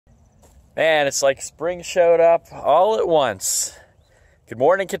Man, it's like spring showed up all at once. Good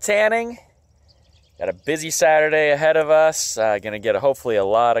morning, Katanning. Got a busy Saturday ahead of us. Gonna get hopefully a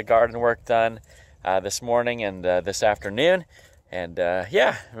lot of garden work done this morning and this afternoon. And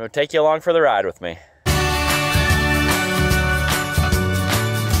yeah, I'm gonna take you along for the ride with me.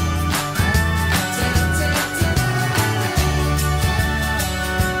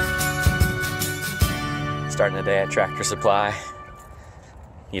 Starting the day at Tractor Supply.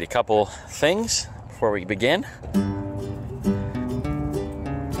 Need a couple things before we begin.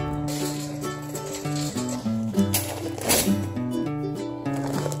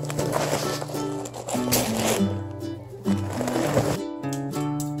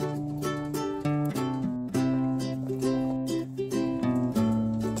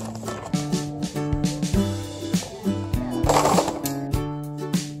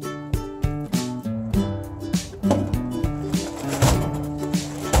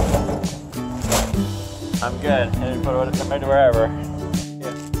 I'm good. And put it wherever.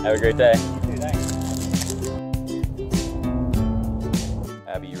 Yeah. Have a great day. You too, thanks.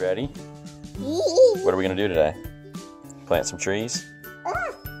 Abby, you ready? What are we gonna do today? Plant some trees?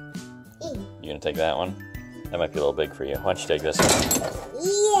 You gonna take that one? That might be a little big for you. Why don't you take this one?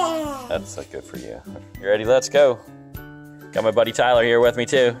 Yeah. That's good for you. You ready? Let's go. Got my buddy Tyler here with me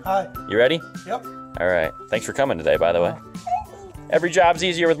too. Hi. You ready? Yep. All right. Thanks for coming today, by the way. Every job's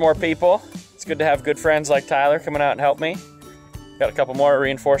easier with more people. It's good to have good friends like Tyler coming out and help me. Got a couple more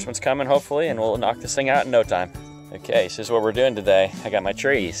reinforcements coming, hopefully, and we'll knock this thing out in no time. Okay, so this is what we're doing today. I got my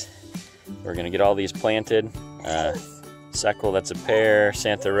trees. We're gonna get all these planted. Sequoia, that's a pear,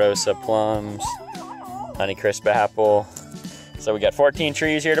 Santa Rosa plums, Honeycrisp apple. So we got 14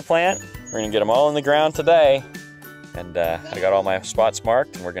 trees here to plant. We're gonna get them all in the ground today. And I got all my spots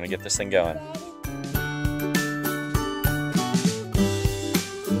marked, and we're gonna get this thing going.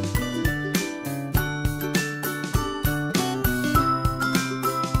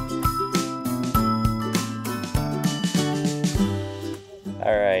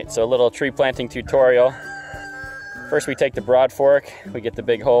 All right, so a little tree planting tutorial. First we take the broad fork, we get the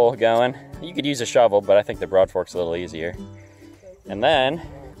big hole going. You could use a shovel, but I think the broad fork's a little easier. And then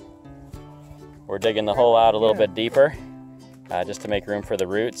we're digging the hole out a little bit deeper, just to make room for the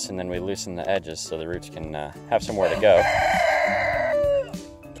roots, and then we loosen the edges so the roots can have somewhere to go.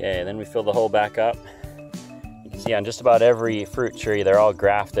 Okay, then we fill the hole back up. You can see on just about every fruit tree, they're all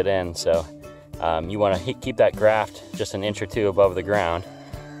grafted in, so you want to keep that graft just an inch or two above the ground.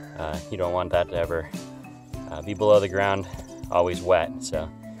 You don't want that to ever be below the ground, always wet. So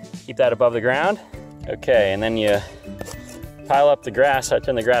keep that above the ground. Okay, and then you pile up the grass. I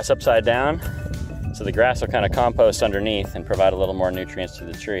turn the grass upside down, so the grass will kind of compost underneath and provide a little more nutrients to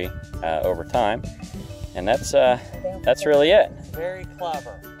the tree over time. And that's really it. Very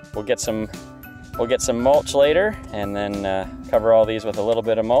clever. We'll get some mulch later, and then cover all these with a little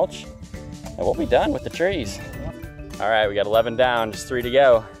bit of mulch. And we'll be done with the trees. All right, we got 11 down, just 3 to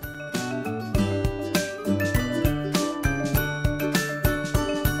go.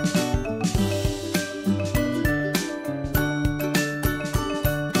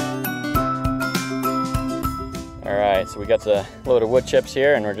 All right, so we got the load of wood chips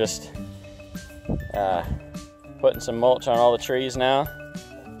here, and we're just putting some mulch on all the trees now.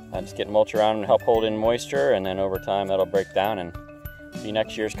 Just getting mulch around and help hold in moisture, and then over time that'll break down and be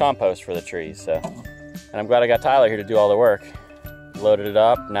next year's compost for the trees. So, and I'm glad I got Tyler here to do all the work. Loaded it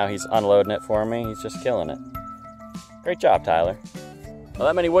up, now he's unloading it for me. He's just killing it. Great job, Tyler. Well,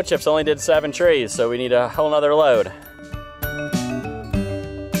 that many wood chips only did 7 trees, so we need a whole nother load.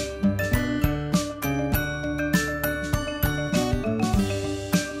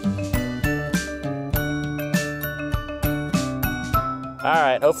 All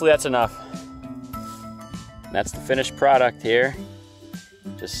right, hopefully that's enough. And that's the finished product here.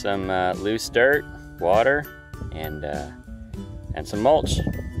 Just some loose dirt, water, and some mulch.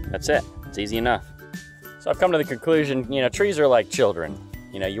 That's it. It's easy enough. So I've come to the conclusion, trees are like children.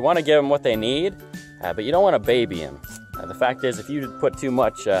 You want to give them what they need, but you don't want to baby them. The fact is, if you put too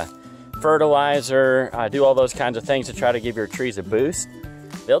much fertilizer, do all those kinds of things to try to give your trees a boost,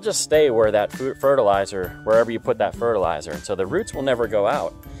 they'll just stay where that fertilizer, wherever you put that fertilizer. And so the roots will never go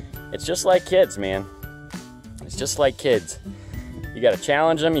out. It's just like kids, man. It's just like kids. You gotta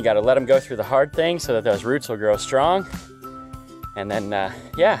challenge them, you gotta let them go through the hard things so that those roots will grow strong. And then,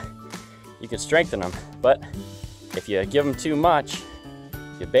 yeah, you can strengthen them. But if you give them too much,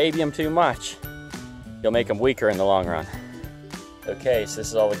 you baby them too much, you'll make them weaker in the long run. Okay, so this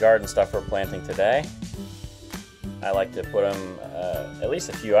is all the garden stuff we're planting today. I like to put them at least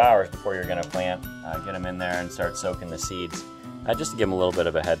a few hours before you're gonna plant, get them in there and start soaking the seeds. just to give them a little bit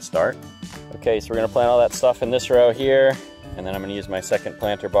of a head start. Okay, so we're gonna plant all that stuff in this row here, and then I'm gonna use my second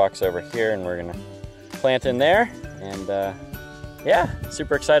planter box over here, and we're gonna plant in there. And yeah,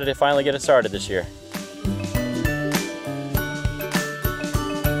 super excited to finally get it started this year.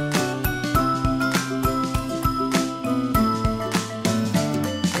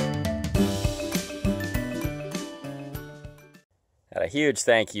 A huge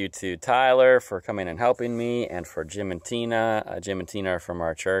thank you to Tyler for coming and helping me, and for Jim and Tina. Jim and Tina are from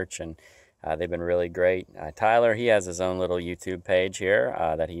our church, and they've been really great. Tyler, he has his own little YouTube page here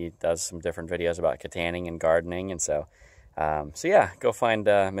that he does some different videos about canning and gardening, and so yeah, go find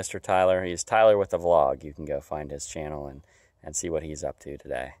Mr. Tyler. He's Tyler with a Vlog. You can go find his channel and see what he's up to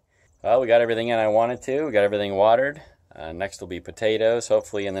today. Well, we got everything in I wanted to. We got everything watered. Next will be potatoes,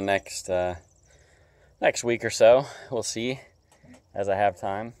 hopefully in the next week or so. We'll see. As I have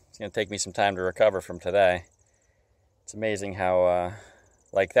time. It's going to take me some time to recover from today. It's amazing how,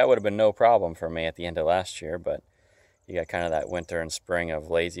 like, that would have been no problem for me at the end of last year, but you got kind of that winter and spring of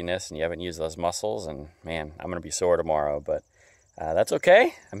laziness, and you haven't used those muscles, and man, I'm going to be sore tomorrow, but that's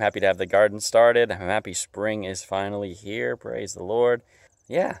okay. I'm happy to have the garden started. I'm happy spring is finally here. Praise the Lord.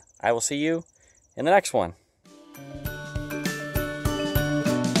 Yeah, I will see you in the next one.